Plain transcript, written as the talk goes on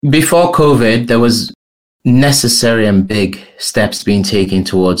Before COVID, there was necessary and big steps being taken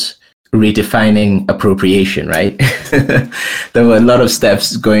towards redefining appropriation, right? There were a lot of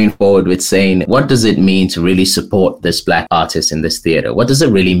steps going forward with saying, what does it mean to really support this Black artist in this theater? What does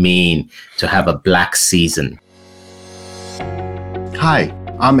it really mean to have a Black season? Hi,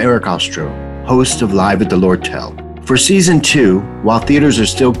 I'm Eric Ostro, host of Live at the Lord Tell. For season 2, while theaters are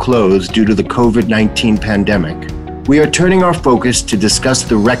still closed due to the COVID-19 pandemic, we are turning our focus to discuss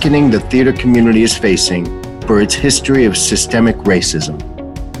the reckoning the theater community is facing for its history of systemic racism.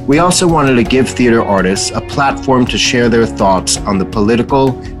 We also wanted to give theater artists a platform to share their thoughts on the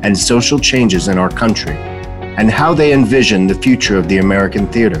political and social changes in our country and how they envision the future of the American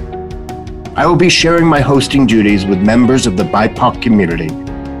theater. I will be sharing my hosting duties with members of the BIPOC community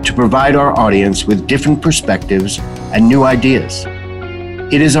to provide our audience with different perspectives and new ideas.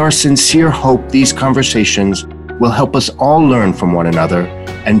 It is our sincere hope these conversations will help us all learn from one another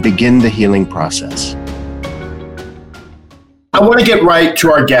and begin the healing process. I want to get right to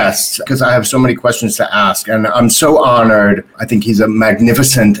our guest because I have so many questions to ask, and I'm so honored. I think he's a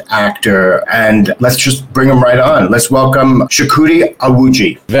magnificent actor, and let's just bring him right on. Let's welcome Shakuti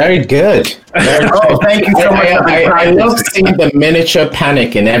Awuji. Very good. Oh, thank you so much. I love seeing the miniature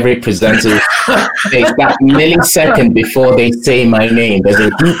panic in every presenter's face. That millisecond before they say my name, there's a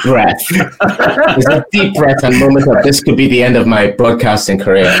deep breath. There's a deep breath and moment of this could be the end of my broadcasting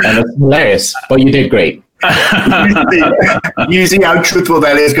career, and it's hilarious. But you did great. You see how truthful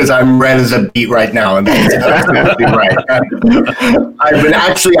that is because I'm red as a beet right now, and that's absolutely right.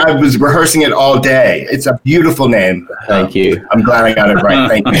 I was rehearsing it all day. It's a beautiful name. Thank you. I'm glad I got it right.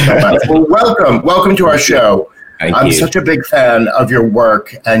 Thank you so much. Well, welcome to our show. I'm such a big fan of your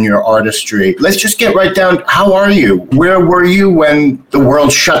work and your artistry. Let's just get right down. How are you? Where were you when the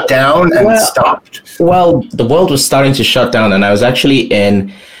world shut down and stopped? Well, the world was starting to shut down, and I was actually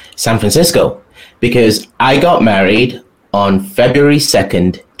in San Francisco. Because I got married on February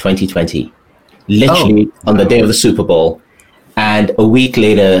 2nd, 2020, literally on the day of the Super Bowl. And a week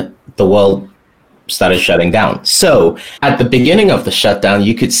later, the world started shutting down. So at the beginning of the shutdown,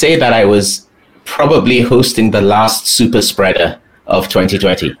 you could say that I was probably hosting the last super spreader of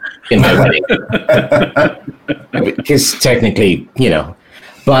 2020 in my wedding. Because technically,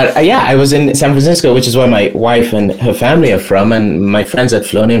 But I was in San Francisco, which is where my wife and her family are from. And my friends had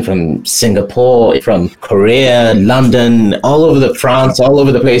flown in from Singapore, from Korea, London, all over France, all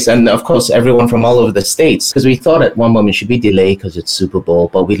over the place. And of course, everyone from all over the States. Because we thought at one moment it should be delayed because it's Super Bowl.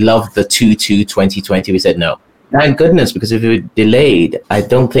 But we loved the 2/2/2020. We said no. Thank goodness, because if it were delayed, I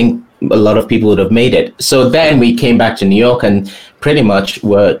don't think a lot of people would have made it. So then we came back to New York, and pretty much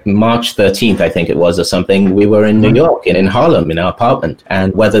March 13th, I think it was, or something, we were in New York and in Harlem in our apartment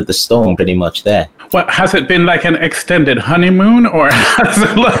and weathered the storm pretty much there. What, has it been like an extended honeymoon, or has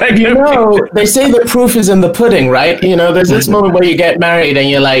it like... They say the proof is in the pudding, right? There's this moment where you get married and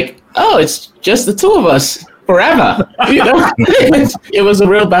you're like, oh, it's just the two of us. Forever, It was a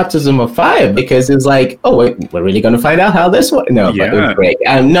real baptism of fire because it's like, oh, we're really going to find out how this works. No, but it was great.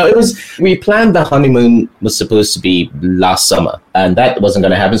 We planned the honeymoon was supposed to be last summer, and that wasn't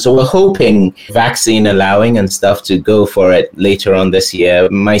going to happen. So we're hoping, vaccine allowing and stuff, to go for it later on this year.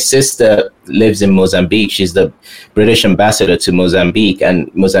 My sister lives in Mozambique. She's the British ambassador to Mozambique,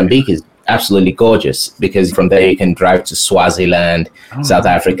 and Mozambique is absolutely gorgeous because from there you can drive to Swaziland, South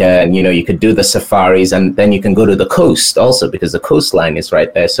Africa, and you could do the safaris, and then you can go to the coast also because the coastline is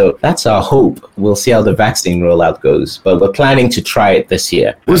right there. So that's our hope. We'll see how the vaccine rollout goes, but we're planning to try it this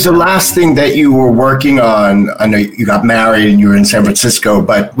year. Was the last thing that you were working on, I know you got married and you were in San Francisco,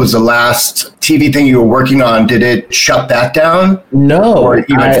 but was the last TV thing you were working on, did it shut that down? No. Or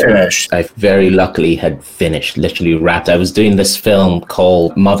even finished? I very luckily had finished, literally wrapped. I was doing this film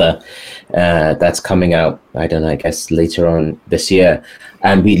called Mother, that's coming out, I don't know, I guess later on this year.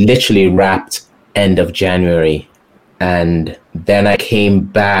 And we literally wrapped end of January. And then I came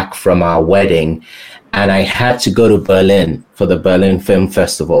back from our wedding and I had to go to Berlin for the Berlin Film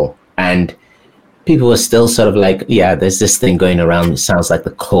Festival. And people were still sort of like, yeah, there's this thing going around. It sounds like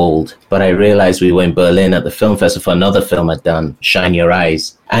The Cold. But I realized we were in Berlin at the film festival for another film I'd done, Shine Your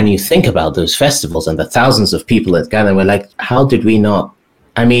Eyes. And you think about those festivals and the thousands of people that gather. We're like, how did we not?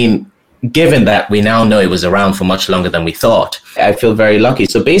 I mean, given that we now know it was around for much longer than we thought, I feel very lucky.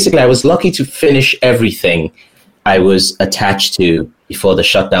 So basically, I was lucky to finish everything I was attached to before the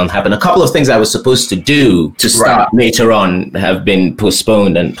shutdown happened. A couple of things I was supposed to do to start later on have been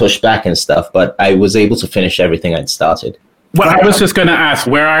postponed and pushed back and stuff, but I was able to finish everything I'd started. Well, I was just going to ask,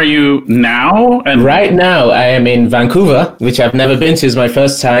 where are you now? And right now, I am in Vancouver, which I've never been to. It's my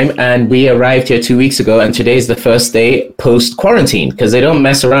first time. And we arrived here 2 weeks ago. And today is the first day post-quarantine because they don't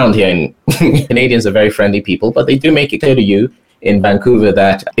mess around here. And Canadians are very friendly people, but they do make it clear to you in Vancouver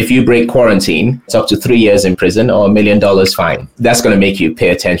that if you break quarantine, it's up to 3 years in prison or $1 million fine. That's going to make you pay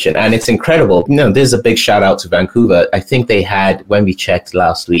attention. And it's incredible. There's a big shout out to Vancouver. I think they had, when we checked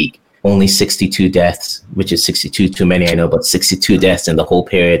last week, only 62 deaths, which is 62 too many, I know, but 62 deaths in the whole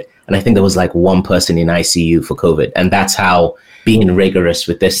period. And I think there was like one person in ICU for COVID. And that's how being rigorous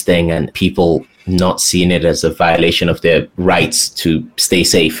with this thing and people not seeing it as a violation of their rights to stay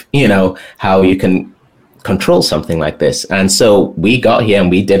safe, how you can control something like this. And so we got here and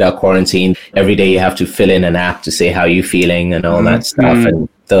we did our quarantine. Every day you have to fill in an app to say how you're feeling and all that stuff. And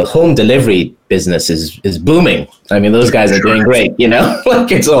the home delivery business is booming. I mean, those guys are doing great,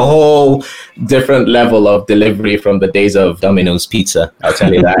 like it's a whole different level of delivery from the days of Domino's Pizza. I'll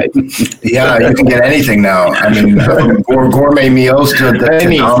tell you that. Yeah, you can get anything now. I mean, gourmet meals to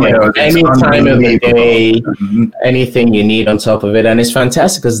Domino's. Any time of the day, anything you need on top of it. And it's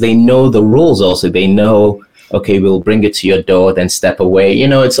fantastic because they know the rules also. They know, okay, we'll bring it to your door, then step away.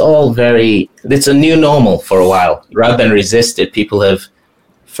 It's all it's a new normal for a while. Rather than resist it, people have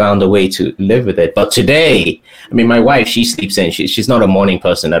found a way to live with it. But today, I mean, my wife, she sleeps in. She's not a morning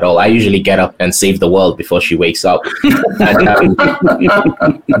person at all. I usually get up and save the world before she wakes up.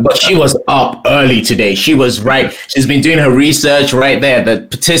 But she was up early today. She was right. She's been doing her research right there. The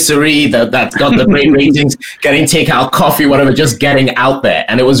patisserie that's got the great ratings, getting takeout coffee, whatever, just getting out there.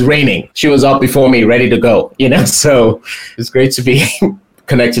 And it was raining. She was up before me, ready to go, So it's great to be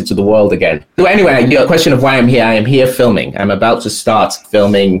connected to the world again. So anyway, your question of why I'm here. I am here filming. I'm about to start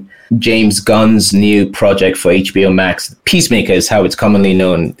filming James Gunn's new project for HBO Max. Peacemaker is how it's commonly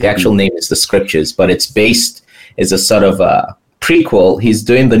known. The actual name is The Scriptures, but it's a sort of a prequel. He's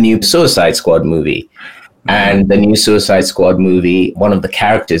doing the new Suicide Squad movie. And the new Suicide Squad movie, one of the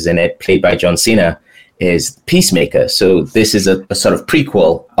characters in it, played by John Cena, is Peacemaker. So this is a sort of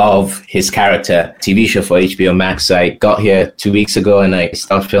prequel of his character, TV show for HBO Max. I got here 2 weeks ago and I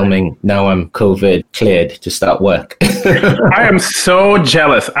started filming. Now I'm COVID cleared to start work. I am so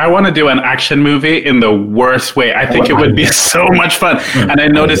jealous. I want to do an action movie in the worst way. I think it would be so much fun. And I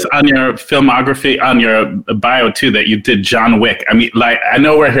noticed on your filmography, on your bio too, that you did John Wick. I mean, like, I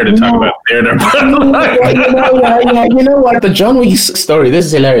know we're here to talk about theater, but you know what? The John Wick story, this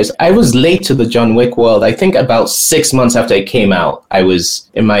is hilarious. I was late to the John Wick world. I think about 6 months after it came out, I was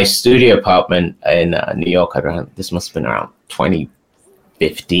in my studio apartment in New York. This must have been around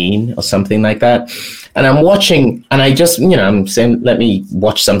 2015 or something like that. And I'm watching, and I just, I'm saying, let me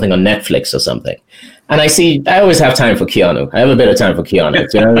watch something on Netflix or something. And I always have time for Keanu. I have a bit of time for Keanu.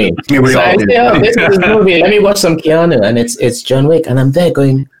 Do you know what I mean? So I say, this is this movie. Let me watch some Keanu. And it's John Wick. And I'm there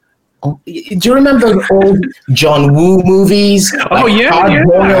going, oh, do you remember the old John Woo movies? Oh, like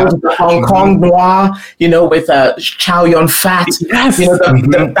Hard-boiled Hong Kong noir, with Chow Yun-fat, yes.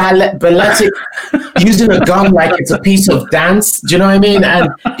 The balletic, using a gun like it's a piece of dance. Do you know what I mean?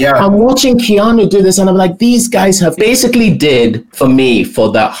 And I'm watching Keanu do this, and I'm like, these guys have basically did, for me, for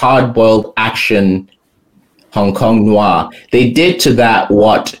that hard-boiled action Hong Kong noir, they did to that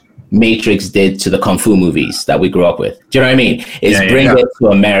what Matrix did to the Kung Fu movies that we grew up with. Do you know what I mean? Bring it to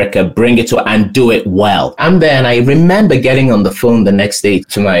America, and do it well. And then I remember getting on the phone the next day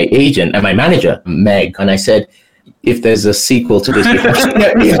to my agent and my manager, Meg, and I said, if there's a sequel to this, and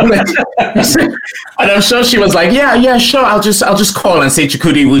I'm sure she was like, yeah, sure. I'll just call and say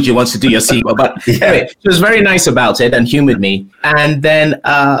Chukwudi Iwuji wants to do your sequel. But anyway, she was very nice about it and humored me. And then,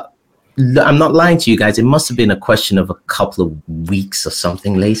 I'm not lying to you guys. It must have been a question of a couple of weeks or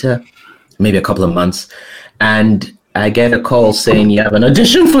something later, maybe a couple of months. And I get a call saying you have an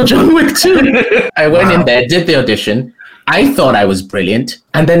audition for John Wick 2. I went in there, did the audition. I thought I was brilliant.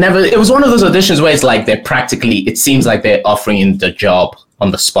 And it was one of those auditions where it's like it seems like they're offering the job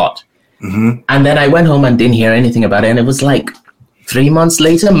on the spot. Mm-hmm. And then I went home and didn't hear anything about it. And it was like 3 months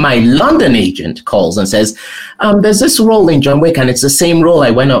later, my London agent calls and says, there's this role in John Wick, and it's the same role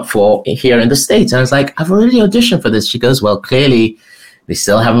I went up for here in the States. And I was like, I've already auditioned for this. She goes, well, clearly they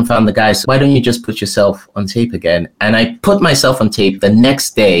still haven't found the guy. So why don't you just put yourself on tape again? And I put myself on tape. The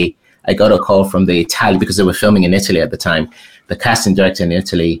next day, I got a call from the Italian, because they were filming in Italy at the time, the casting director in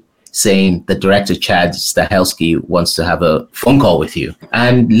Italy, saying the director, Chad Stahelski, wants to have a phone call with you.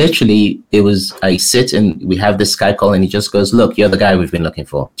 And literally, I sit and we have this Skype call, and he just goes, look, you're the guy we've been looking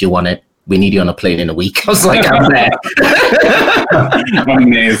for. Do you want it? we need you on a plane in a week. I was like, I'm there.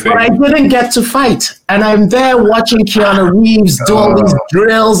 Amazing. But I didn't get to fight. And I'm there watching Keanu Reeves do all these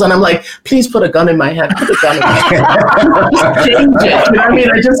drills. And I'm like, please put a gun in my hand. Put a gun in my hand. Just change it. You know what I mean?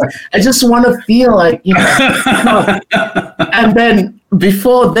 I just want to feel like, you know. And then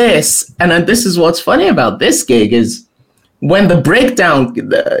before this, and then this is what's funny about this gig, is when the breakdown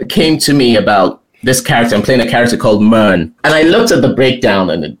came to me about this character, I'm playing a character called Mern, and I looked at the breakdown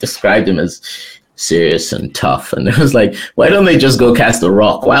and it described him as serious and tough, and it was like, why don't they just go cast The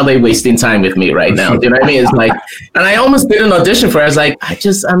Rock? Why are they wasting time with me right now? Do you know what I mean? It's like, and I almost did an audition for it. I was like,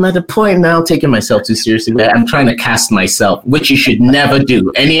 I'm at a point now taking myself too seriously where I'm trying to cast myself, which you should never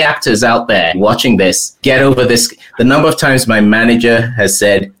do. Any actors out there watching this, get over this. The number of times my manager has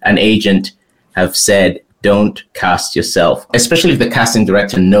said, an agent have said, don't cast yourself, especially if the casting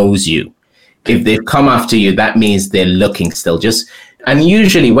director knows you. If they've come after you, that means they're looking still. And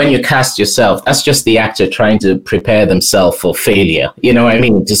usually when you cast yourself, that's just the actor trying to prepare themselves for failure. You know what I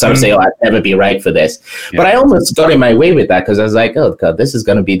mean? To sort of say, I'd never be right for this. Yeah. But I almost got in my way with that because I was like, oh God, this is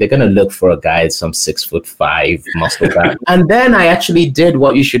going to be, they're going to look for a guy at some 6'5" muscle guy. And then I actually did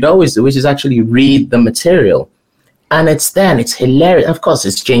what you should always do, which is actually read the material. And it's hilarious. Of course,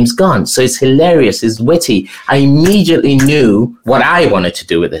 it's James Gunn. So it's hilarious, it's witty. I immediately knew what I wanted to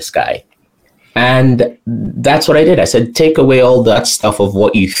do with this guy. And that's what I did. I said, take away all that stuff of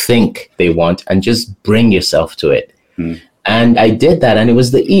what you think they want and just bring yourself to it. And I did that. And it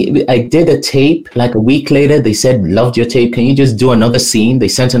was I did a tape. Like a week later, they said, loved your tape. Can you just do another scene? They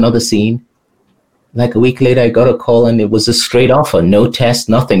sent another scene. Like a week later, I got a call and it was a straight offer. No test,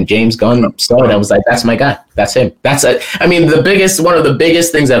 nothing. James Gunn saw it. I was like, that's my guy. That's him. That's it. I mean, one of the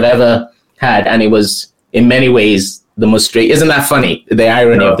biggest things I've ever had. And it was in many ways the most straight. Isn't that funny? The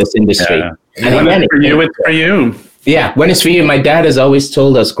irony of this industry. Yeah. And when it's for you, it's for you. Yeah, when it's for you. My dad has always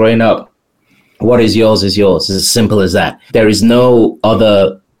told us growing up, what is yours is yours. It's as simple as that. There is no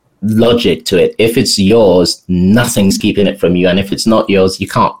other logic to it. If it's yours, nothing's keeping it from you. And if it's not yours, you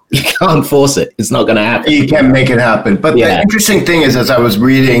can't force it. It's not going to happen. You can't make it happen. But the interesting thing is, as I was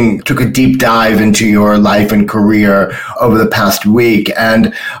reading, took a deep dive into your life and career over the past week,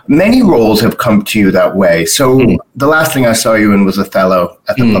 and many roles have come to you that way. So the last thing I saw you in was Othello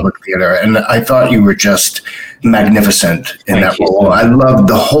at the Public Theater, and I thought you were just magnificent in that role. I loved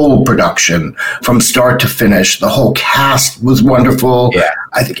the whole production from start to finish. The whole cast was wonderful. Yeah.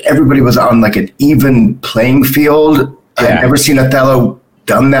 I think everybody was on like an even playing field. Yeah. I've never seen Othello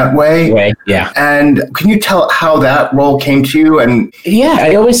done that way. Yeah. And can you tell how that role came to you? And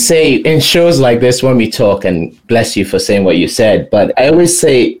I always say in shows like this when we talk, and bless you for saying what you said, but I always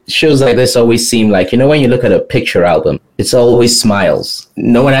say shows like this always seem like, when you look at a picture album, it's always smiles.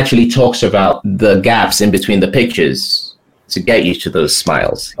 No one actually talks about the gaps in between the pictures to get you to those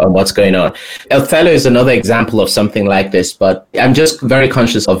smiles on what's going on. Othello is another example of something like this, but I'm just very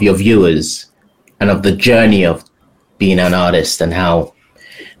conscious of your viewers and of the journey of being an artist and how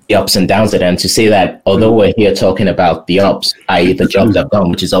the ups and downs of them, to say that although we're here talking about the ups, i.e. the jobs I've done,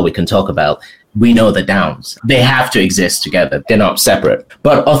 which is all we can talk about, we know the downs. They have to exist together. They're not separate.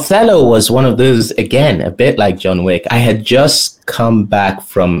 But Othello was one of those, again, a bit like John Wick. I had just come back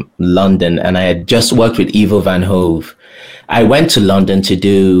from London and I had just worked with Ivo Van Hove. I went to London to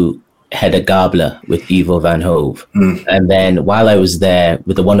do Hedda Gabler with Ivo Van Hove. And then while I was there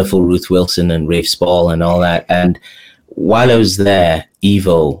with the wonderful Ruth Wilson and Rafe Spall and all that, and while I was there,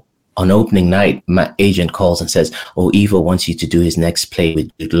 Ivo, on opening night, my agent calls and says, Ivo wants you to do his next play with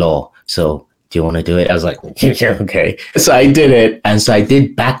Jude Law. So do you want to do it? I was like, yeah, okay. So I did it. And so I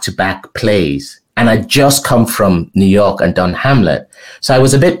did back-to-back plays. And I'd just come from New York and done Hamlet. So I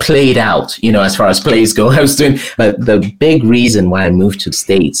was a bit played out, as far as plays go. I was doing, but the big reason why I moved to the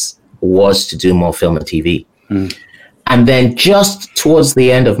States was to do more film and TV. And then just towards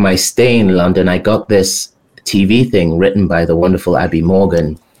the end of my stay in London, I got this TV thing written by the wonderful Abby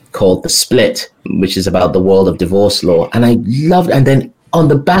Morgan called The Split, which is about the world of divorce law. And I loved, and then on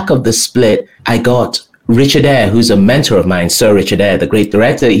the back of The Split, I got Richard Eyre, who's a mentor of mine, Sir Richard Eyre, the great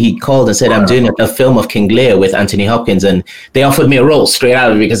director. He called and said, I'm doing a film of King Lear with Anthony Hopkins, and they offered me a role straight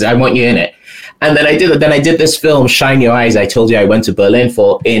out of it because I want you in it. And then I did this film, Shine Your Eyes, I told you I went to Berlin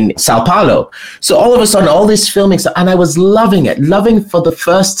for, in Sao Paulo. So all of a sudden, all this filming stuff, and I was loving for the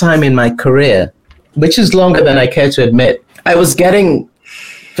first time in my career, which is longer than I care to admit. I was getting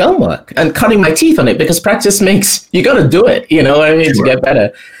film work and cutting my teeth on it because practice makes, you got to do it, to get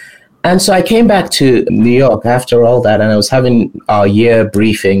better. And so I came back to New York after all that, and I was having our year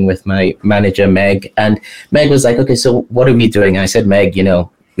briefing with my manager, Meg, and Meg was like, okay, so what are we doing? And I said, Meg,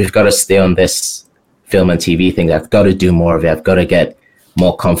 we've got to stay on this film and TV thing. I've got to do more of it. I've got to get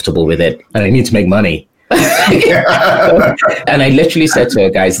more comfortable with it, and I need to make money. And I literally said to her,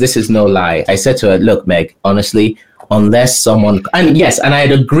 guys, this is no lie. I said to her, look, Meg, honestly, unless someone, and yes, and I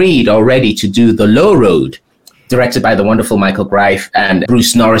had agreed already to do The Low Road, directed by the wonderful Michael Greif and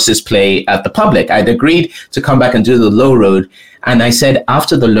Bruce Norris's play at the Public. I'd agreed to come back and do The Low Road. And I said,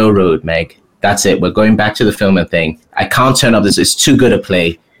 after The Low Road, Meg, that's it. We're going back to the filming thing. I can't turn up this. It's too good a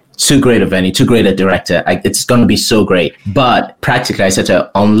play. Too great a venue, too great a director. It's going to be so great. But practically, I said to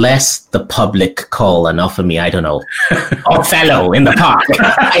her, unless the public call and offer me, I don't know, Othello in the park.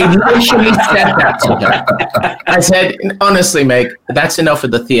 I literally said that to her. I said, honestly, Meg, that's enough for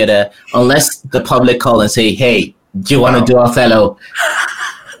the theater. Unless the public call and say, hey, do you want to do Othello?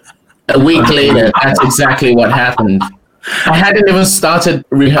 A week later, that's exactly what happened. I hadn't even started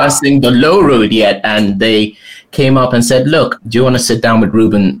rehearsing The Low Road yet, and they came up and said, look, do you want to sit down with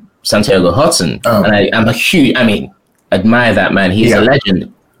Ruben Santiago Hudson? And I'm a huge, admire that man. He's a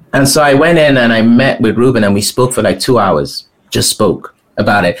legend. And so I went in and I met with Ruben, and we spoke for like 2 hours, just spoke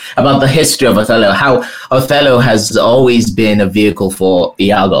about it, about the history of Othello, how Othello has always been a vehicle for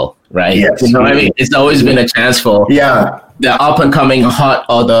Iago, right? Yes. You know what I mean? It's always been a chance for the up-and-coming hot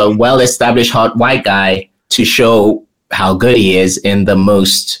or the well-established hot white guy to show how good he is in the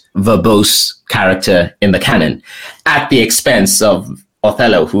most verbose character in the canon, at the expense of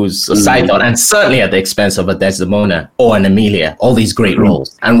Othello, who's a side note, and certainly at the expense of a Desdemona or an Emilia, all these great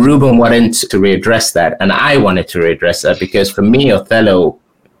roles. And Ruben wanted to readdress that, and I wanted to readdress that, because for me, Othello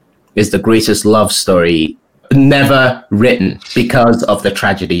is the greatest love story never written because of the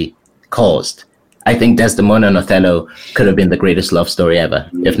tragedy caused. I think Desdemona and Othello could have been the greatest love story ever,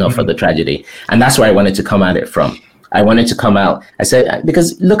 if not for the tragedy. And that's where I wanted to come at it from. I wanted to come out, I said,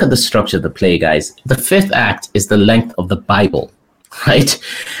 because look at the structure of the play, guys. The fifth act is the length of the Bible, right?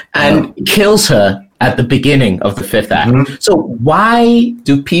 And kills her at the beginning of the fifth act. So why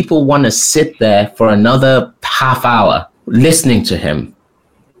do people want to sit there for another half hour listening to him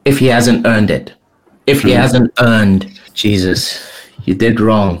if he hasn't earned it? If he hasn't earned, Jesus, you did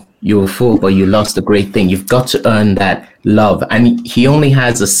wrong. You were a fool, but you lost a great thing. You've got to earn that love. And he only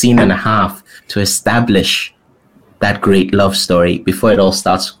has a scene and a half to establish that great love story before it all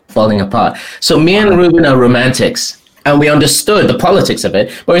starts falling apart. So me and Ruben are romantics, and we understood the politics of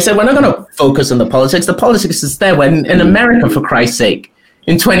it, but we said, we're not going to focus on the politics. The politics is there. When in America, for Christ's sake,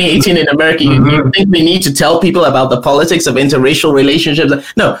 in 2018 in America, you think we need to tell people about the politics of interracial relationships?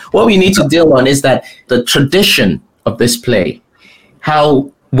 No, what we need to deal on is that the tradition of this play,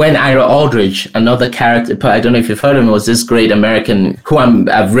 how when Ira Aldridge, another character, I don't know if you've heard of him, was this great American who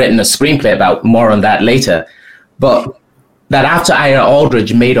I've written a screenplay about, more on that later. But that after Ira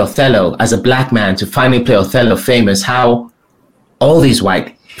Aldridge made Othello as a black man to finally play Othello famous, how all these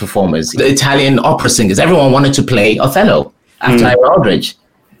white performers, the Italian opera singers, everyone wanted to play Othello after Ira Aldridge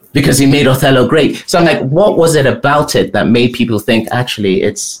because he made Othello great. So I'm like, what was it about it that made people think, actually,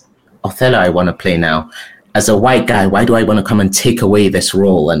 it's Othello I want to play now? As a white guy, why do I want to come and take away this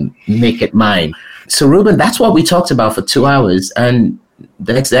role and make it mine? So Ruben, that's what we talked about for 2 hours. And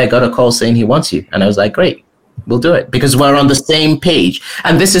the next day I got a call saying he wants you. And I was like, great. We'll do it because we're on the same page.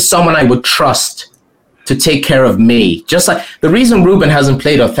 And this is someone I would trust to take care of me. Just like the reason Ruben hasn't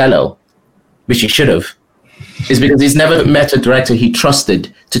played Othello, which he should have, is because he's never met a director he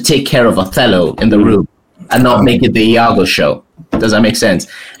trusted to take care of Othello in the room and not make it the Iago show. Does that make sense?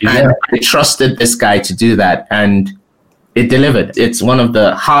 Yeah. And I trusted this guy to do that, and it delivered. It's one of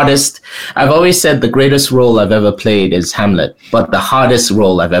the hardest. I've always said the greatest role I've ever played is Hamlet, but the hardest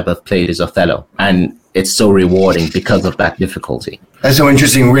role I've ever played is Othello. And it's so rewarding because of that difficulty. That's so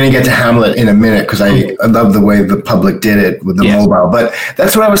interesting. We're going to get to Hamlet in a minute because I love the way the Public did it with the mobile. But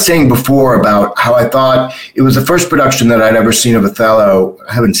that's what I was saying before about how I thought it was the first production that I'd ever seen of Othello.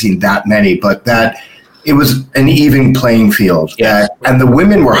 I haven't seen that many, but that it was an even playing field. Yes. And the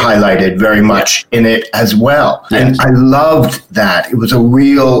women were highlighted very much in it as well. Yes. And I loved that. It was a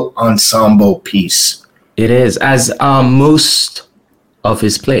real ensemble piece. It is, as most of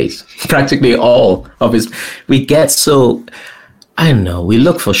his plays, practically all of his, we get so, I don't know, we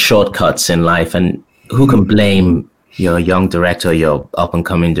look for shortcuts in life, and who can blame your young director, your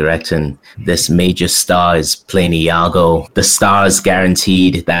up-and-coming director, and this major star is playing Iago. The star is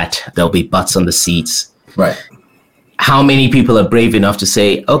guaranteed that there'll be butts on the seats. Right. How many people are brave enough to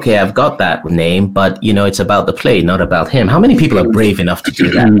say, okay, I've got that name, but you know, it's about the play, not about him. How many people are brave enough to do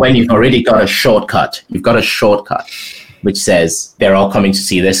that when you've already got a shortcut? You've got a shortcut which says they're all coming to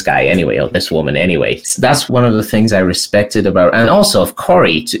see this guy anyway, or this woman anyway. So that's one of the things I respected about, and also of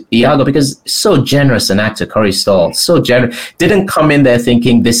Corey to Iago, because so generous an actor, Corey Stoll, so generous, didn't come in there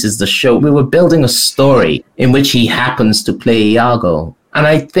thinking this is the show. We were building a story in which he happens to play Iago. And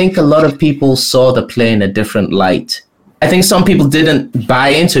I think a lot of people saw the play in a different light. I think some people didn't buy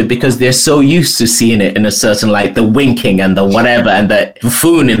into it because they're so used to seeing it in a certain light, the winking and the whatever, and the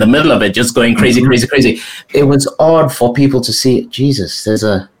buffoon in the middle of it just going crazy, crazy, crazy. It was odd for people to see, Jesus, there's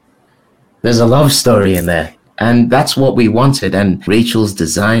a love story in there. And that's what we wanted. And Rachel's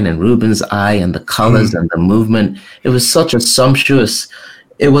design and Ruben's eye and the colors and the movement, it was such a sumptuous,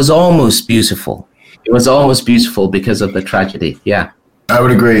 it was almost beautiful. It was almost beautiful because of the tragedy. Yeah. I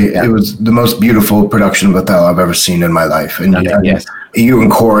would agree. Yeah. It was the most beautiful production of Othello I've ever seen in my life. And yes. You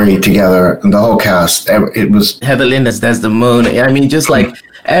and Corey together and the whole cast, it was... Heather Lynn as Desdemona. I mean, just like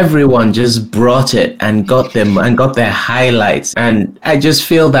everyone just brought it and got them and got their highlights. And I just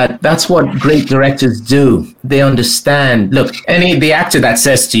feel that that's what great directors do. They understand. Look, the actor that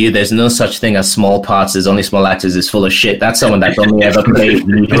says to you, there's no such thing as small parts, there's only small actors, is full of shit. That's someone that's only ever played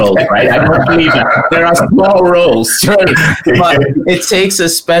lead roles, right? I don't believe that. There are small roles, right? But it takes a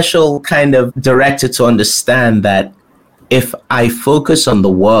special kind of director to understand that if I focus on the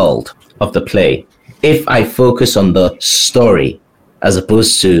world of the play, if I focus on the story, as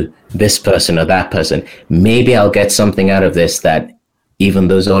opposed to this person or that person, maybe I'll get something out of this that even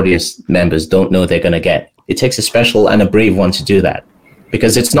those audience members don't know they're going to get. It takes a special and a brave one to do that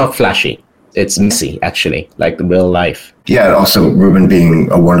because it's not flashy. It's messy, actually, like the real life. Yeah, and also Ruben being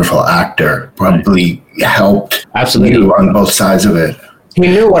a wonderful actor probably helped you on both sides of it. He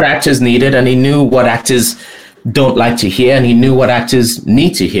knew what actors needed and he knew what actors don't like to hear and he knew what actors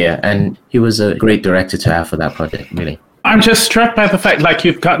need to hear. And he was a great director to have for that project, really. I'm just struck by the fact, like,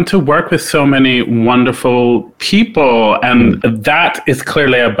 you've gotten to work with so many wonderful people, and that is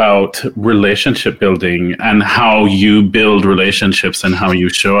clearly about relationship building and how you build relationships and how you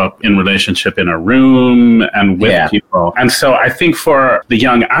show up in relationship in a room and with people. And so I think for the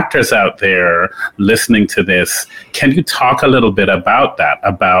young actors out there listening to this, can you talk a little bit about that,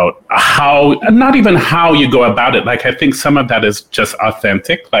 about how, not even how you go about it. Like, I think some of that is just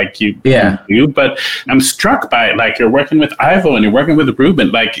authentic, like you do, but I'm struck by it, like you're working with Ivo and you're working with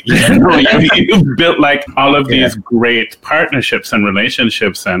Ruben, like, you know, you've built like all of these great partnerships and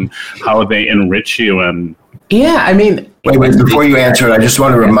relationships and how they enrich you. And I mean, wait, before you answer it, I just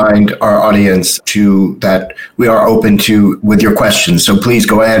want to remind our audience that we are open to with your questions. So please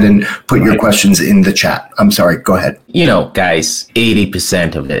go ahead and put your questions in the chat. I'm sorry, go ahead. You know, guys,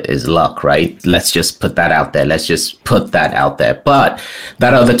 80% of it is luck, right? Let's just put that out there. But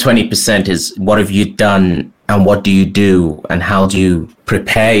that other 20% is, what have you done and what do you do and how do you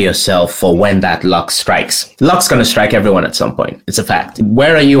prepare yourself for when that luck strikes? Luck's going to strike everyone at some point. It's a fact.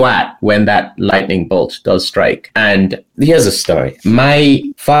 Where are you at when that lightning bolt does strike? And here's a story. My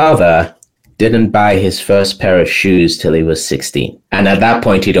father didn't buy his first pair of shoes till he was 16. And at that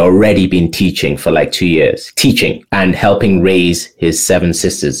point, he'd already been teaching for like 2 years, teaching and helping raise his 7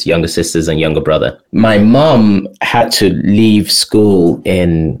 sisters, younger sisters and younger brother. My mom had to leave school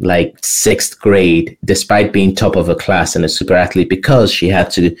in like 6th grade, despite being top of her class and a super athlete, because she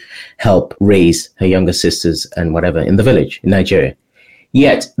had to help raise her younger sisters and whatever in the village in Nigeria.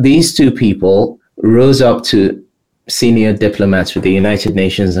 Yet these two people rose up to senior diplomats with the United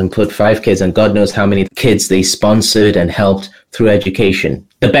Nations and put 5 kids and God knows how many kids they sponsored and helped through education,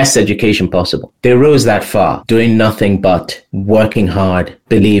 the best education possible. They rose that far, doing nothing but working hard,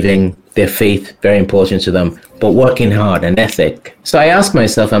 believing their faith, very important to them, but working hard and ethic. So I asked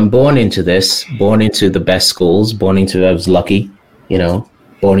myself, I'm born into this, born into the best schools, I was lucky, you know,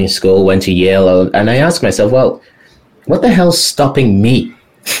 born in school, went to Yale. And I asked myself, well, what the hell's stopping me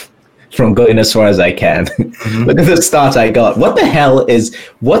from going as far as I can? Look at the start I got. What the hell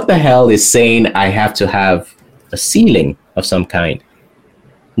is saying I have to have a ceiling of some kind?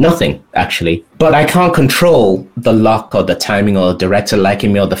 Nothing, actually. But I can't control the luck or the timing or the director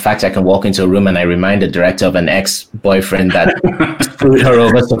liking me or the fact I can walk into a room and I remind the director of an ex-boyfriend that screwed her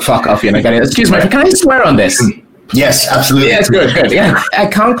over, so fuck off. You know, excuse me, can I swear on this? Yes, absolutely. Yes, good. Yeah, I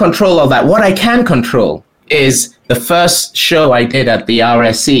can't control all that. What I can control is the first show I did at the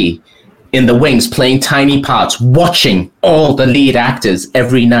RSC in the wings, playing tiny parts, watching all the lead actors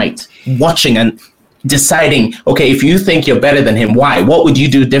every night, watching and deciding, okay, if you think you're better than him, why? What would you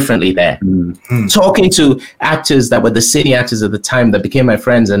do differently there? Mm-hmm. Talking to actors that were the city actors at the time that became my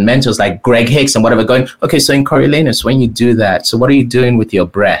friends and mentors like Greg Hicks and whatever, going, okay, so in Coriolanus, when you do that, so what are you doing with your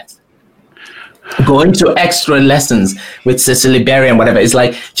breath? Going to extra lessons with Cecily Berry and whatever. It's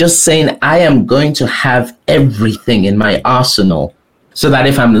like just saying, I am going to have everything in my arsenal so that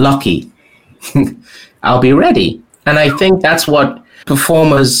if I'm lucky, I'll be ready. And I think that's what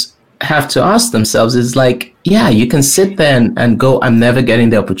performers have to ask themselves is like, yeah, you can sit there and go, I'm never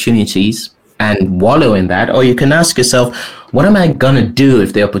getting the opportunities and wallow in that. Or you can ask yourself, What am I going to do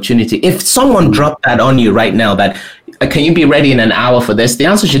if the opportunity, if someone dropped that on you right now, that can you be ready in an hour for this? The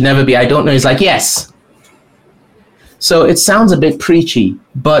answer should never be, I don't know. It's like, yes. So it sounds a bit preachy,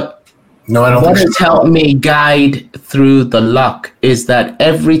 but no, I don't what think has so. helped me guide through the luck is that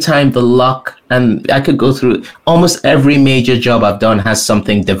every time the luck, and I could go through almost every major job I've done has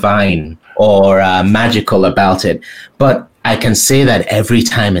something divine or magical about it. But I can say that every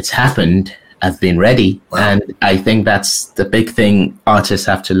time it's happened, I've been ready. Wow. And I think that's the big thing artists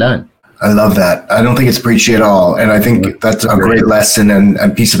have to learn. I love that. I don't think it's preachy at all. And I think that's a great lesson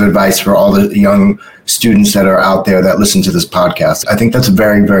and piece of advice for all the young students that are out there that listen to this podcast. I think that's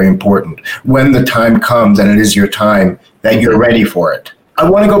very, very important. When the time comes, and it is your time, that you're ready for it. I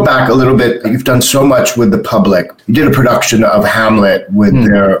want to go back a little bit. You've done so much with the public. You did a production of Hamlet with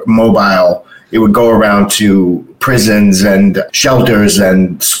their mobile. It would go around to prisons and shelters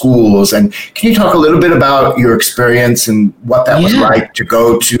and schools. And can you talk a little bit about your experience and what that was like to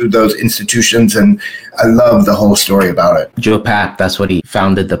go to those institutions? And I love the whole story about it. Joe Papp, that's what he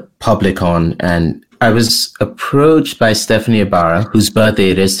founded the Public on. And I was approached by Stephanie Ibarra, whose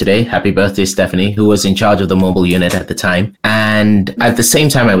birthday it is today. Happy birthday, Stephanie, who was in charge of the mobile unit at the time. And at the same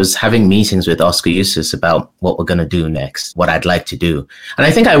time, I was having meetings with Oscar Eustis about what we're going to do next, what I'd like to do. And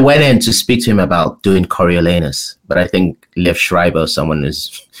I think I went in to speak to him about doing Coriolanus, but I think Liev Schreiber, someone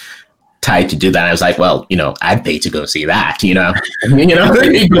is tied to do that. I was like, well, I'd pay to go see that,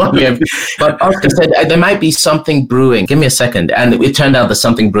 But Oscar said, there might be something brewing. Give me a second. And it turned out the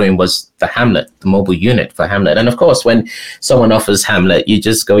something brewing was the Hamlet, the mobile unit for Hamlet. And of course, when someone offers Hamlet, you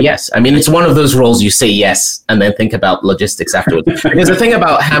just go, yes. I mean, it's one of those roles you say yes, and then think about logistics afterwards. Because the thing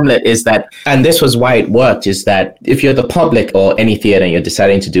about Hamlet is that, and this was why it worked, is that if you're the public or any theater and you're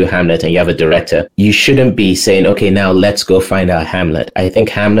deciding to do Hamlet and you have a director, you shouldn't be saying, okay, now let's go find our Hamlet. I think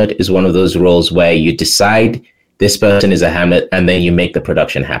Hamlet is one of those roles where you decide this person is a Hamlet and then you make the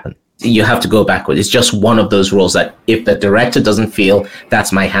production happen. You have to go backwards. It's just one of those roles that if the director doesn't feel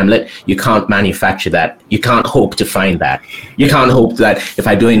that's my Hamlet, you can't manufacture that. You can't hope to find that. You can't hope that if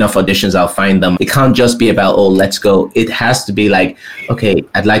I do enough auditions, I'll find them. It can't just be about, oh, let's go. It has to be like, okay,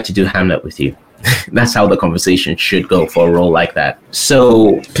 I'd like to do Hamlet with you. That's how the conversation should go for a role like that.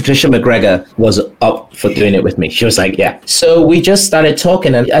 So Patricia McGregor was up for doing it with me. She was like, yeah. So we just started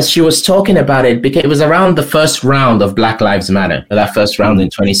talking. And as she was talking about it, because it was around the first round of Black Lives Matter, that first round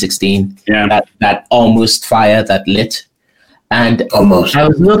in 2016, that almost fire that lit. And almost. I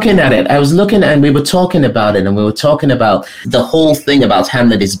was looking at it. And we were talking about it. And we were talking about the whole thing about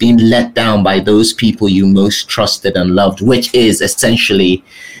Hamlet is being let down by those people you most trusted and loved, which is essentially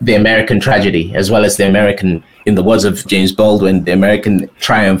the American tragedy, as well as the American, in the words of James Baldwin, the American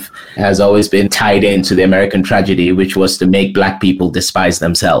triumph has always been tied into the American tragedy, which was to make Black people despise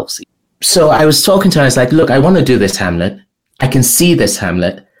themselves. So I was talking to her. I was like, look, I want to do this Hamlet. I can see this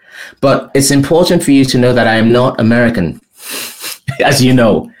Hamlet. But it's important for you to know that I am not American. As you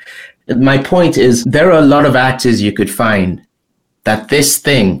know, my point is there are a lot of actors you could find that this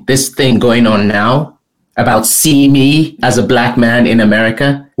thing going on now about see me as a Black man in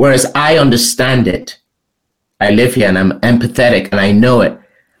America, whereas I understand it. I live here and I'm empathetic and I know it.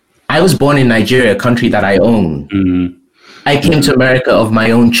 I was born in Nigeria, a country that I own. Mm-hmm. I came to America of my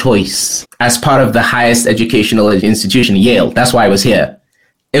own choice as part of the highest educational institution, Yale. That's why I was here.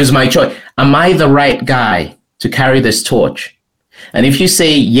 It was my choice. Am I the right guy to carry this torch? And if you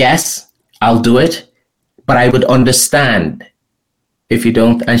say yes, I'll do it, but I would understand if you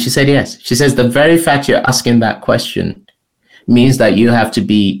don't. And she said yes. She says the very fact you're asking that question means that you have to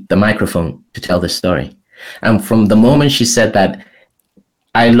be the microphone to tell this story. And from the moment she said that,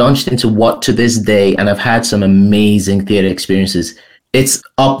 I launched into what to this day, and I've had some amazing theater experiences. It's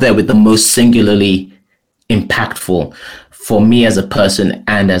up there with the most singularly impactful for me as a person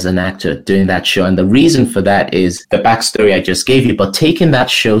and as an actor doing that show. And the reason for that is the backstory I just gave you, but taking that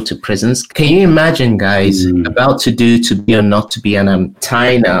show to prisons. Can you imagine, guys, about to do To Be or Not to Be, and I'm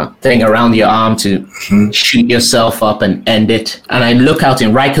tying a thing around your arm to shoot yourself up and end it. And I look out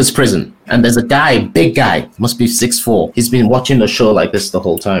in Rikers prison, and there's a guy, big guy, must be 6'4". He's been watching the show like this the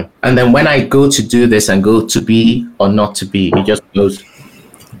whole time. And then when I go to do this and go To Be or Not to Be, he just goes,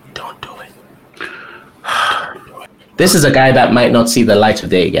 don't do it. This is a guy that might not see the light of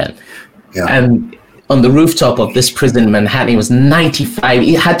day again. Yeah. And on the rooftop of this prison in Manhattan, it was 95.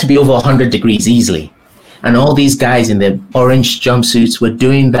 It had to be over 100 degrees easily. And all these guys in their orange jumpsuits were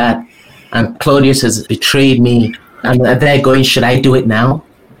doing that. And Claudius has betrayed me. And they're going, should I do it now?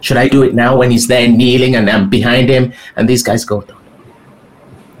 Should I do it now when he's there kneeling and I'm behind him? And these guys go, no.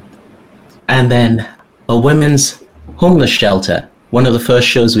 And then a women's homeless shelter, one of the first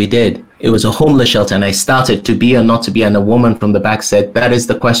shows we did, It was a homeless shelter, and I started to be or not to be, and a woman from the back said, that is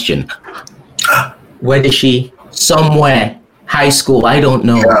the question. Where is she? Somewhere. High school, I don't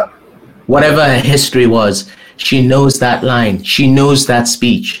know. Yeah. Whatever her history was, she knows that line. She knows that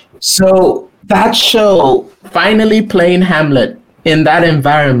speech. So that show, finally playing Hamlet in that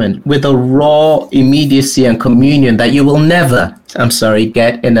environment with a raw immediacy and communion that you will never,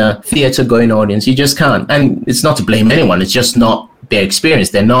 get in a theater-going audience. You just can't. And it's not to blame anyone. It's just not their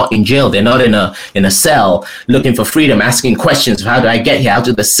experience. They're not in jail. They're not in a cell looking for freedom, asking questions. How did I get here? How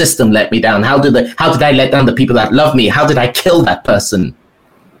did the system let me down? How did I let down the people that love me? How did I kill that person?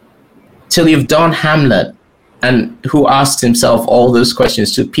 Till you've done Hamlet, and who asks himself all those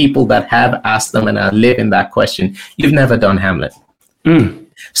questions to people that have asked them and are living that question, you've never done Hamlet.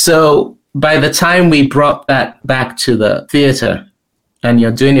 So by the time we brought that back to the theater, and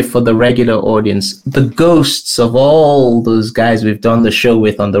you're doing it for the regular audience, the ghosts of all those guys we've done the show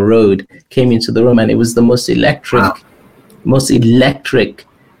with on the road came into the room, and it was the most electric.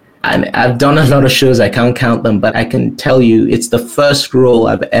 And I've done a lot of shows, I can't count them, but I can tell you it's the first role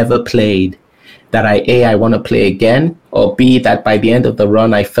I've ever played that I want to play again, or B, that by the end of the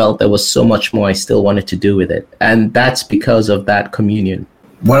run, I felt there was so much more I still wanted to do with it. And that's because of that communion.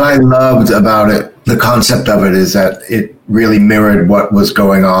 What I loved about it, the concept of it, is that it really mirrored what was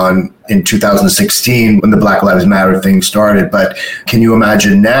going on in 2016 when the Black Lives Matter thing started. But can you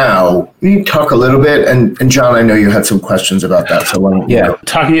imagine now? Can you talk a little bit? And John, I know you had some questions about that. So why don't you go?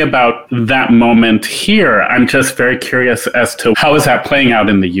 Talking about that moment here, I'm just very curious as to how is that playing out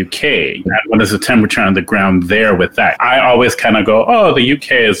in the UK? And what is the temperature on the ground there with that? I always kind of go, oh, the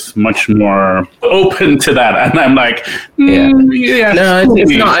UK is much more open to that. And I'm like, No,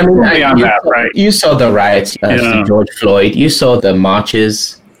 it's not. I mean, right? You saw the riots, George Floyd. You saw the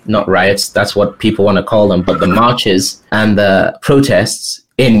marches. Not riots, that's what people want to call them, but the marches and the protests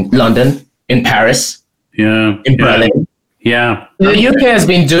in London, in Paris, in Berlin. Yeah. The UK has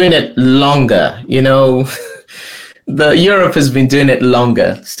been doing it longer, Europe has been doing it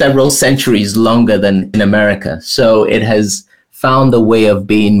longer, several centuries longer than in America. So it has found a way of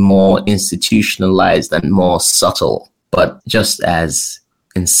being more institutionalized and more subtle, but just as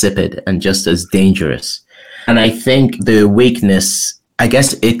insipid and just as dangerous. And I think the weakness, I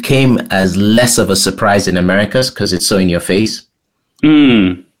guess it came as less of a surprise in America because it's so in your face.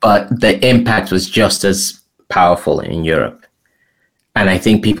 But the impact was just as powerful in Europe. And I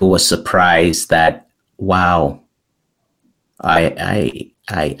think people were surprised that, wow, I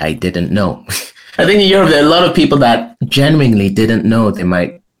didn't know. I think in Europe, there are a lot of people that genuinely didn't know they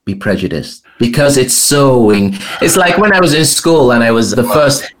might be prejudiced because it's it's like when I was in school and I was the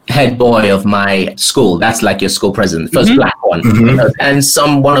first head boy of my school. That's like your school president, first black one. And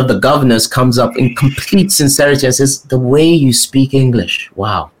one of the governors comes up in complete sincerity and says, the way you speak English,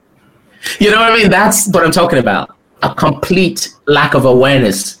 wow. You know what I mean? That's what I'm talking about. A complete lack of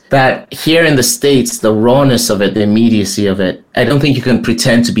awareness that here in the States, the rawness of it, the immediacy of it, I don't think you can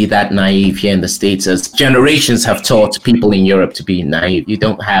pretend to be that naive here in the States, as generations have taught people in Europe to be naive. You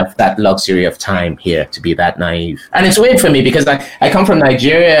don't have that luxury of time here to be that naive. And it's weird for me because I come from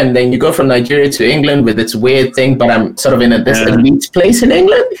Nigeria, and then you go from Nigeria to England with its weird thing, but I'm sort of in this elite place in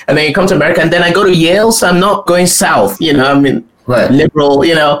England. And then you come to America, and then I go to Yale, so I'm not going south,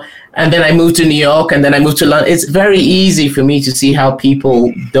 liberal, and then I moved to New York, and then I moved to London. It's very easy for me to see how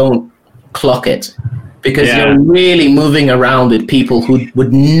people don't clock it because you're really moving around with people who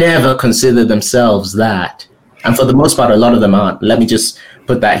would never consider themselves that. And for the most part, a lot of them aren't. Let me just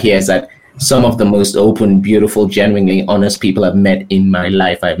put that here, is that some of the most open, beautiful, genuinely honest people I've met in my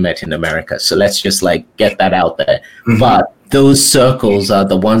life, I've met in America. So let's just get that out there. But those circles are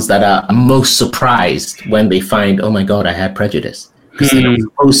the ones that are most surprised when they find, oh my God, I had prejudice. Because they're not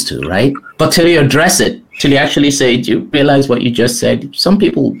supposed to, right? But till you address it, till you actually say, do you realize what you just said? Some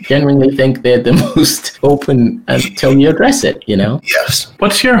people genuinely think they're the most open until you address it, Yes.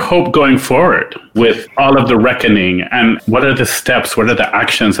 What's your hope going forward with all of the reckoning? And what are the steps? What are the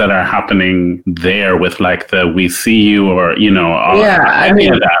actions that are happening there with the We See You or, any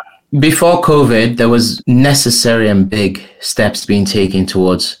of that? Before COVID, there was necessary and big steps being taken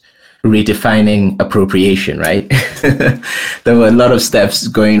towards redefining appropriation, right? There were a lot of steps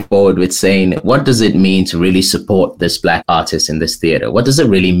going forward with saying, what does it mean to really support this Black artist in this theater? What does it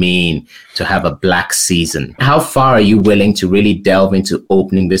really mean to have a Black season? How far are you willing to really delve into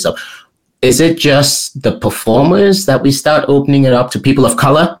opening this up? Is it just the performers that we start opening it up to people of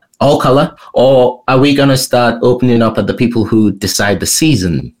color, all color? Or are we going to start opening up at the people who decide the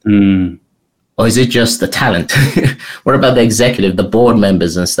season? Or is it just the talent? What about the executive, the board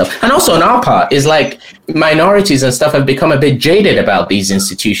members and stuff? And also on our part is like minorities and stuff have become a bit jaded about these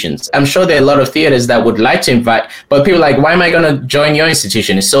institutions. I'm sure there are a lot of theaters that would like to invite, but people are like, why am I going to join your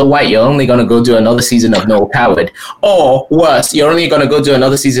institution? It's so white. You're only going to go do another season of Noel Coward. Or worse, you're only going to go do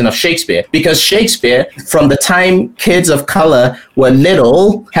another season of Shakespeare. Because Shakespeare, from the time kids of color were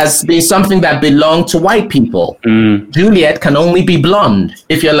little, has been something that belonged to white people. Juliet can only be blonde.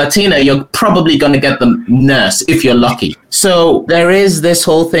 If you're Latina, you're probably going to get the nurse if you're lucky. So there is this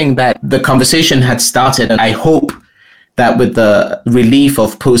whole thing that the conversation had started, and I hope that with the relief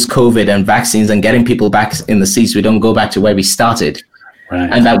of post-COVID and vaccines and getting people back in the seats, we don't go back to where we started. Right.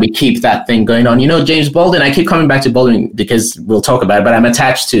 And that we keep that thing going on. You know, James Baldwin, I keep coming back to Baldwin because we'll talk about it, but I'm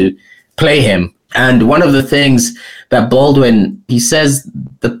attached to play him. And one of the things that Baldwin, he says,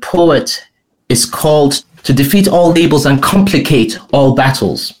 the poet is called to defeat all labels and complicate all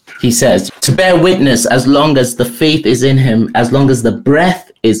battles. He says, to bear witness as long as the faith is in him, as long as the breath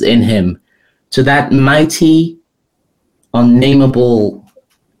is in him, to that mighty, unnameable,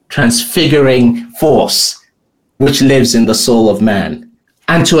 transfiguring force which lives in the soul of man,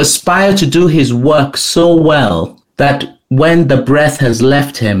 and to aspire to do his work so well that when the breath has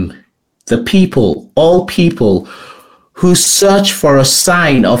left him, the people, all people who search for a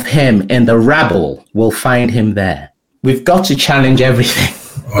sign of him in the rabble will find him there. We've got to challenge everything.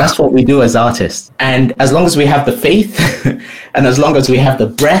 That's what we do as artists. And as long as we have the faith and as long as we have the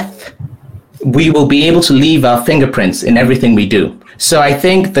breath, we will be able to leave our fingerprints in everything we do. So I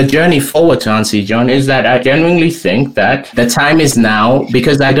think the journey forward, to answer you, John, is that I genuinely think that the time is now,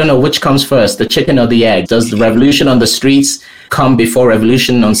 because I don't know which comes first, the chicken or the egg. Does the revolution on the streets come before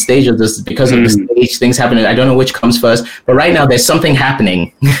revolution on stage, or does because of the stage things happen? I don't know which comes first, but right now there's something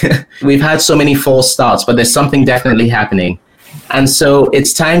happening. We've had so many false starts, but there's something definitely happening. And so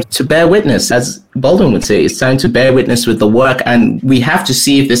it's time to bear witness, as Baldwin would say, it's time to bear witness with the work. And we have to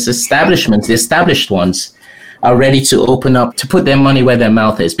see if this establishment, the established ones, are ready to open up, to put their money where their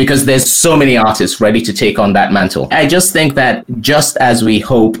mouth is, because there's so many artists ready to take on that mantle. I just think that just as we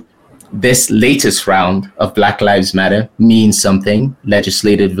hope this latest round of Black Lives Matter means something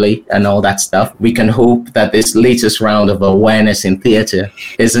legislatively and all that stuff, we can hope that this latest round of awareness in theater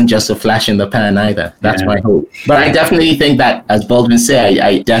isn't just a flash in the pan either. That's my hope. But I definitely think that, as Baldwin said,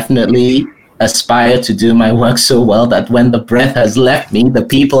 I definitely aspire to do my work so well that when the breath has left me, the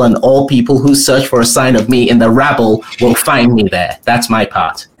people and all people who search for a sign of me in the rabble will find me there. That's my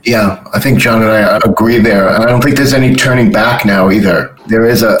part. Yeah, I think John and I agree there. And I don't think there's any turning back now either. There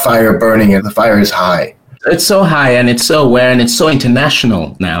is a fire burning and the fire is high. It's so high and it's so aware and it's so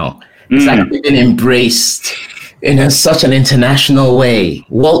international now. It's actually been embraced in such an international way.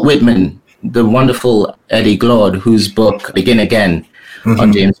 Walt Whitman, the wonderful Eddie Glaude, whose book, Begin Again,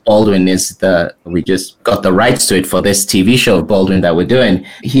 on James Baldwin we just got the rights to it for this TV show of Baldwin that we're doing.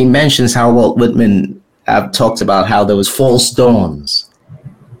 He mentions how Walt Whitman talked about how there was false dawns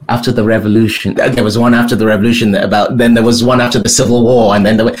after the revolution. There was one after the revolution, then there was one after the Civil War, and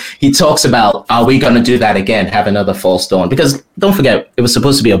then he talks about, are we going to do that again, have another false dawn? Because don't forget, it was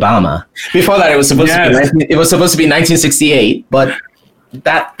supposed to be Obama. Before that, it was supposed to be 1968, but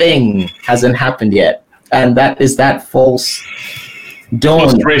that thing hasn't happened yet, and that is that false dawn.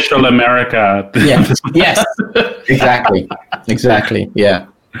 Post-racial America. Yeah. Yes. Exactly. Yeah.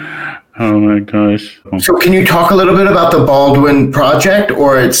 Oh my gosh. So can you talk a little bit about the Baldwin project,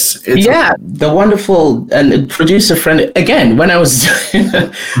 or it's the wonderful and producer friend again, when I was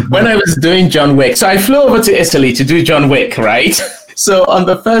doing John Wick. So I flew over to Italy to do John Wick, right? So on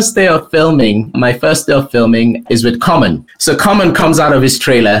the first day of filming, my first day of filming is with Common. So Common comes out of his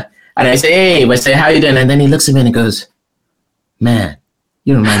trailer and I say, hey, how you doing? And then he looks at me and he goes, man,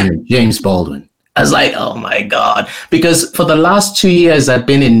 you remind me of James Baldwin. I was like, oh my God. Because for the last 2 years I've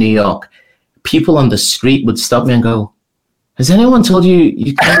been in New York, people on the street would stop me and go, has anyone told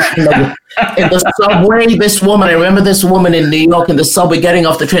you can't in the subway, this woman, I remember this woman in New York in the subway getting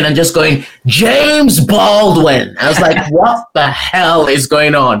off the train and just going, James Baldwin. I was like, what the hell is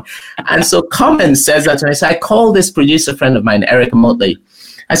going on? And so Common says that to me. So I called this producer friend of mine, Erica Motley.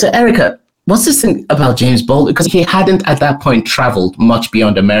 I said, Erica, what's this thing about James Baldwin? Because he hadn't at that point traveled much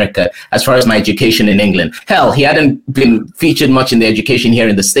beyond America as far as my education in England. Hell, he hadn't been featured much in the education here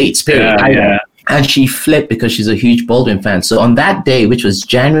in the States, period. Yeah. And she flipped because she's a huge Baldwin fan. So on that day, which was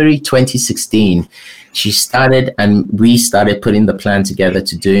January 2016, we started putting the plan together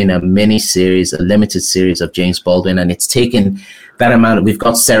to doing a mini series, a limited series of James Baldwin. And it's taken that amount. We've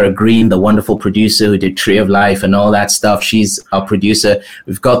got Sarah Green, the wonderful producer who did Tree of Life and all that stuff. She's our producer.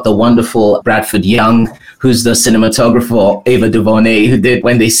 We've got the wonderful Bradford Young, who's the cinematographer, Ava DuVernay, who did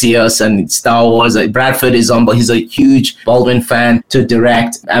When They See Us and Star Wars. Bradford is on, but he's a huge Baldwin fan to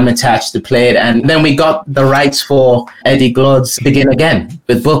direct. I'm attached to play it. And then we got the rights for Eddie Glaude's Begin Again,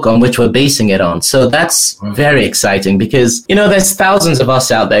 the book on which we're basing it on. So that's very exciting because, you know, there's thousands of us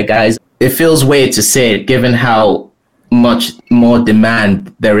out there, guys. It feels weird to say it, given how much more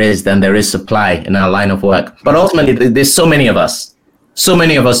demand there is than there is supply in our line of work. But ultimately, there's so many of us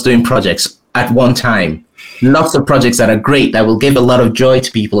doing projects at one time. Lots of projects that are great, that will give a lot of joy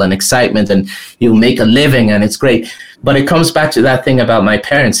to people and excitement, and you'll make a living, and it's great. But it comes back to that thing about my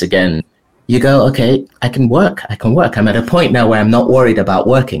parents again. You go, okay, I can work. I'm at a point now where I'm not worried about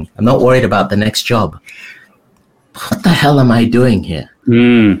working. I'm not worried about the next job. What the hell am I doing here?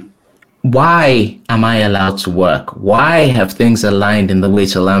 Why am I allowed to work? Why have things aligned in the way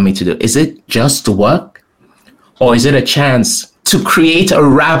to allow me to do? Is it just to work? Or is it a chance to create a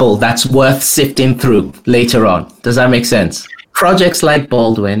rabble that's worth sifting through later on? Does that make sense? Projects like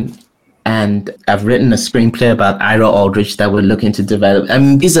Baldwin, and I've written a screenplay about Ira Aldrich that we're looking to develop. I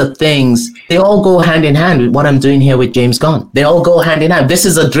mean, these are things, they all go hand in hand with what I'm doing here with James Gunn. They all go hand in hand. This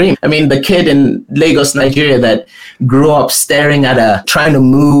is a dream. I mean, the kid in Lagos, Nigeria that grew up staring at trying to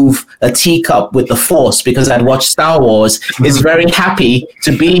move a teacup with the Force because I'd watched Star Wars is very happy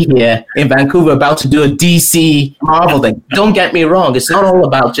to be here in Vancouver about to do a DC Marvel thing. Don't get me wrong. It's not all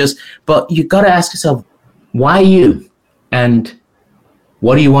about but you got to ask yourself, why you? And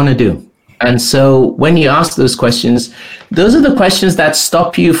what do you want to do? And so when you ask those questions, those are the questions that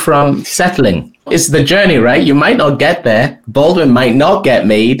stop you from settling. It's the journey, right? You might not get there. Baldwin might not get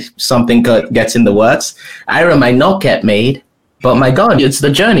made. Something gets in the works. Ira might not get made. But my God, it's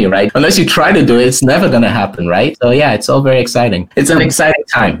the journey, right? Unless you try to do it, it's never going to happen, right? So yeah, it's all very exciting. It's an exciting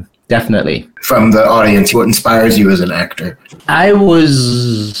time, definitely. From the audience, what inspires you as an actor? I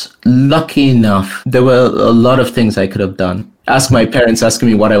was lucky enough. There were a lot of things I could have done. Ask my parents asking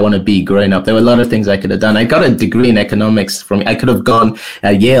me what I want to be growing up. There were a lot of things I could have done. I got a degree in economics I could have gone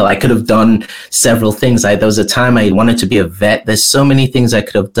at Yale. I could have done several things. There was a time I wanted to be a vet. There's so many things I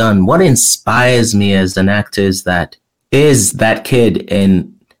could have done. What inspires me as an actor is that kid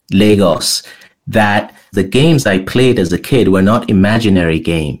in Lagos, that the games I played as a kid were not imaginary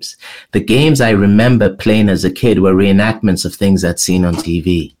games. The games I remember playing as a kid were reenactments of things I'd seen on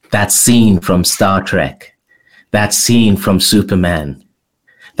TV. That scene from Star Trek. That scene from Superman,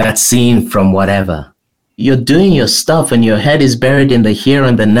 that scene from whatever. You're doing your stuff and your head is buried in the here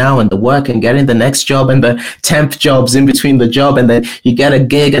and the now and the work and getting the next job and the temp jobs in between the job, and then you get a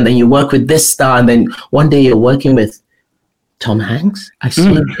gig and then you work with this star, and then one day you're working with Tom Hanks. I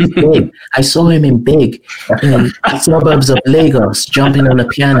saw him in Big. I saw him in Big in the suburbs of Lagos jumping on a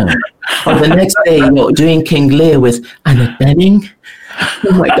piano. Or the next day you're doing King Lear with Annette Bening.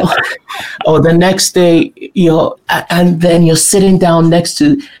 Oh my God. Or the next day and then you're sitting down next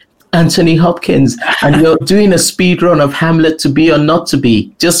to Anthony Hopkins and you're doing a speed run of Hamlet to Be or Not to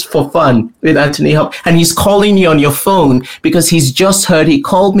Be just for fun with Anthony Hopkins. And he's calling you on your phone because he's just heard, he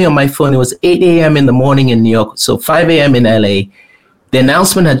called me on my phone. It was 8 a.m. in the morning in New York. So 5 a.m. in LA. The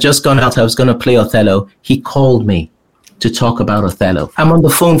announcement had just gone out. I was going to play Othello. He called me to talk about Othello. I'm on the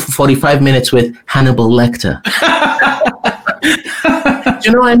phone for 45 minutes with Hannibal Lecter. Do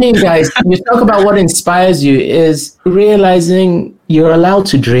you know what I mean, guys? You talk about what inspires you is realizing you're allowed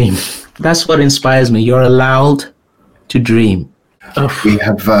to dream. That's what inspires me. You're allowed to dream. We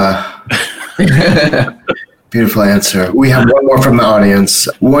have beautiful answer. We have one more from the audience.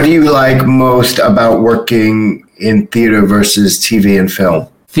 What do you like most about working in theater versus TV and film?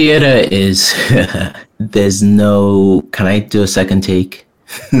 Theater is, there's no, can I do a second take?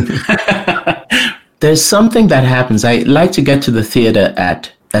 There's something that happens. I like to get to the theater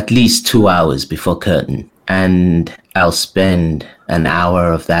at least 2 hours before curtain. And I'll spend an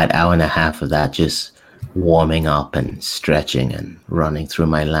hour of that, hour and a half of that just warming up and stretching and running through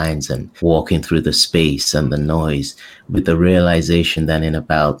my lines and walking through the space and the noise with the realization that in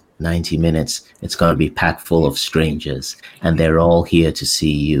about 90 minutes, it's going to be packed full of strangers and they're all here to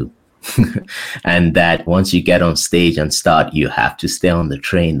see you. And that once you get on stage and start, you have to stay on the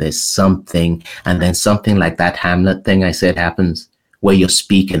train. There's something, and then something like that Hamlet thing I said happens where you're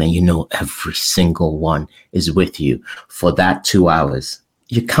speaking and you know every single one is with you for that 2 hours.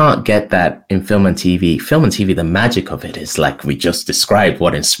 You can't get that in film and TV. Film and TV, the magic of it is like we just described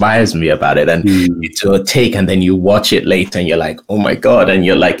what inspires me about it. And you do a take and then you watch it later and you're like, oh my God. And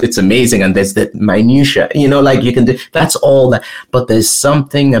you're like, it's amazing. And there's the minutia, like you can do, that's all that. But there's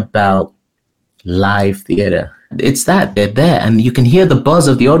something about live theater It's that they're there, and you can hear the buzz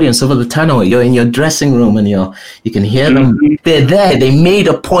of the audience over the tunnel. You're in your dressing room, and you can hear them. They're there. They made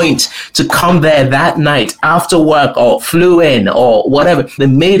a point to come there that night after work, or flew in, or whatever. They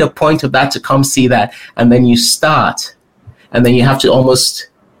made a point of that to come see that, and then you start, and then you have to almost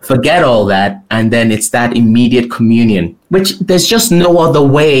forget all that, and then it's that immediate communion, which there's just no other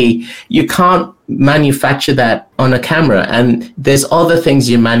way. You can't manufacture that on a camera, and there's other things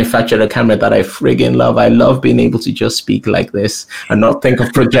you manufacture on a camera that I friggin' love. I love being able to just speak like this and not think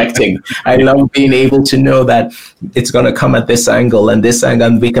of projecting. I love being able to know that it's going to come at this angle and this angle,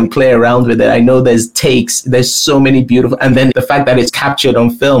 and we can play around with it. I know there's takes, there's so many beautiful, and then the fact that it's captured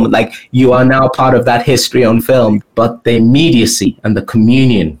on film, like you are now part of that history on film. But the immediacy and the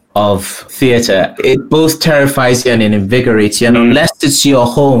communion of theater, it both terrifies you and it invigorates you. And unless it's your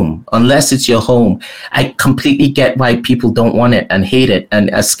home, I completely get why people don't want it and hate it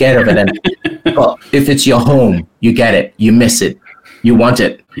and are scared of it. And but if it's your home, you get it, you miss it, you want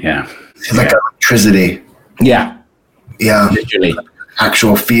it. Yeah, it's like electricity. Yeah, literally,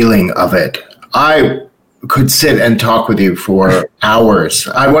 actual feeling of it. I could sit and talk with you for hours.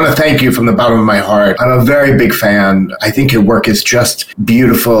 I want to thank you from the bottom of my heart. I'm a very big fan. I think your work is just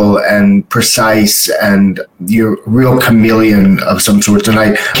beautiful and precise, and you're a real chameleon of some sorts, and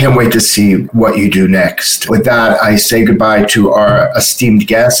I can't wait to see what you do next. With that, I say goodbye to our esteemed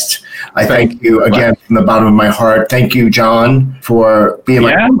guest. I thank you again from the bottom of my heart. Thank you, John, for being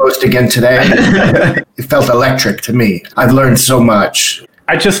my host again today. It felt electric to me. I've learned so much.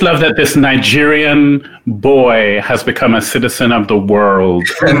 I just love that this Nigerian boy has become a citizen of the world,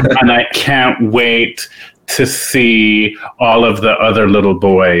 and I can't wait to see all of the other little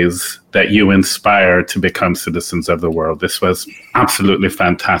boys that you inspire to become citizens of the world. This was absolutely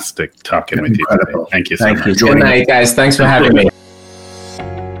fantastic talking with you today. Thank you so much. Good night, guys. Thanks for having me.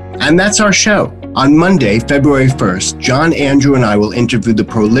 And that's our show. On Monday, February 1st, John, Andrew, and I will interview the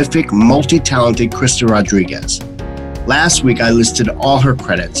prolific, multi-talented Krista Rodriguez. Last week, I listed all her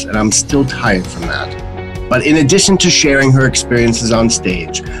credits, and I'm still tired from that. But in addition to sharing her experiences on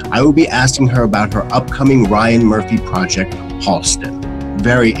stage, I will be asking her about her upcoming Ryan Murphy project, Halston.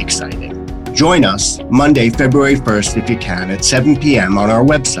 Very exciting. Join us Monday, February 1st, if you can, at 7 p.m. on our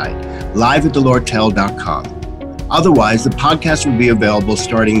website, liveattheLordTell.com. Otherwise, the podcast will be available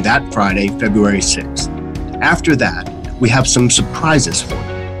starting that Friday, February 6th. After that, we have some surprises for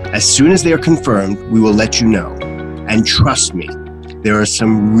you. As soon as they are confirmed, we will let you know. And trust me, there are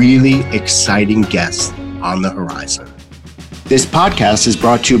some really exciting guests on the horizon. This podcast is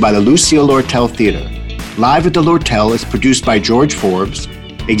brought to you by the Lucille Lord Tell Theater. Live at the Lord Tell is produced by George Forbes,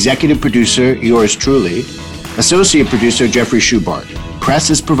 executive producer yours truly, associate producer Jeffrey Schubart. Press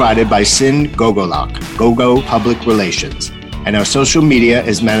is provided by Sin Gogolak, Gogo Public Relations, and our social media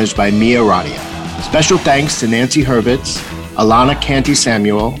is managed by Mia Radia. Special thanks to Nancy Hurwitz, Alana Canty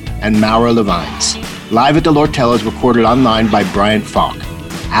Samuel, and Maura Levines. Live at the Lord Tell is recorded online by Brian Falk,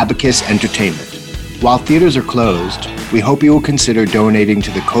 Abacus Entertainment. While theaters are closed, we hope you will consider donating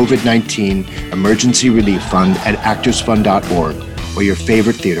to the COVID-19 Emergency Relief Fund at actorsfund.org or your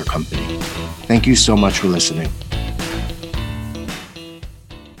favorite theater company. Thank you so much for listening.